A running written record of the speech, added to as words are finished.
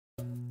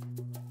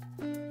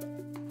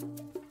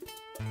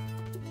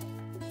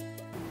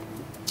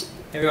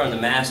Here we are on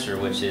the master,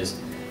 which is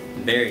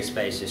very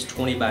spacious,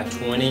 20 by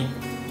 20.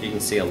 You can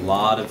see a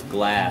lot of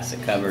glass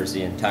that covers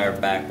the entire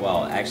back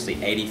wall,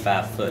 actually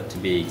 85 foot to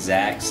be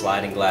exact,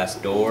 sliding glass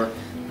door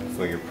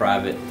for your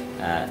private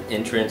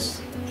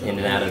entrance in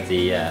and out of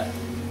the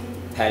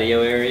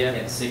patio area.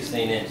 And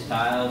 16-inch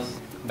tiles.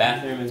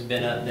 Bathroom has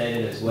been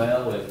updated as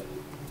well with.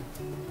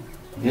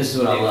 This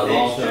is what I love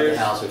all throughout the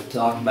house. We've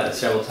talked about it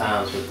several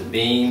times with the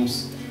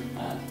beams,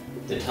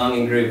 the tongue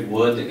and groove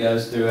wood that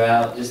goes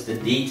throughout, just the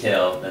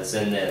detail that's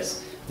in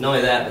this. Not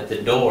only that, but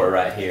the door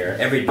right here,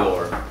 every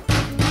door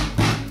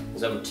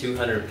is over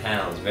 200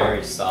 pounds,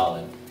 very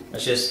solid.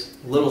 It's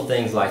just little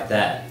things like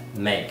that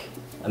make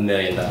a $1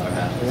 million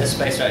house. And this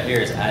space right here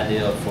is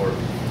ideal for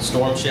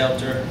storm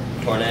shelter,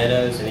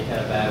 tornadoes, any kind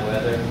of bad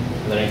weather,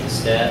 underneath the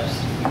steps.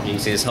 You can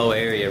see this whole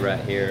area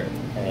right here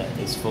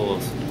is full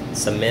of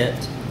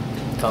cement,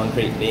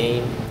 concrete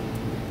beam.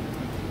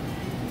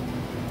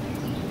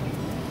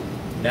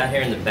 Down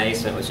here in the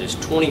basement, which is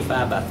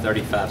 25 by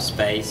 35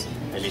 space,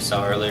 as you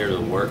saw earlier,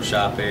 the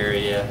workshop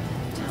area,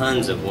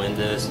 tons of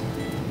windows,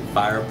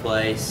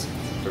 fireplace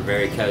for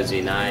very cozy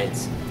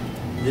nights.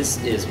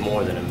 This is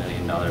more than $1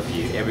 million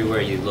view. Everywhere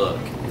you look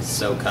is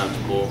so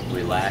comfortable,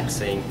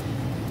 relaxing.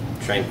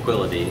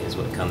 Tranquility is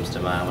what comes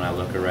to mind when I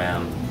look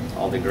around.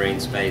 All the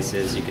green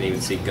spaces, you can even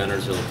see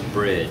Guntersville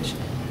Bridge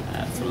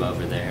from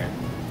over there.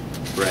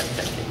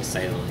 Breathtaking, to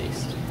say the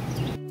least.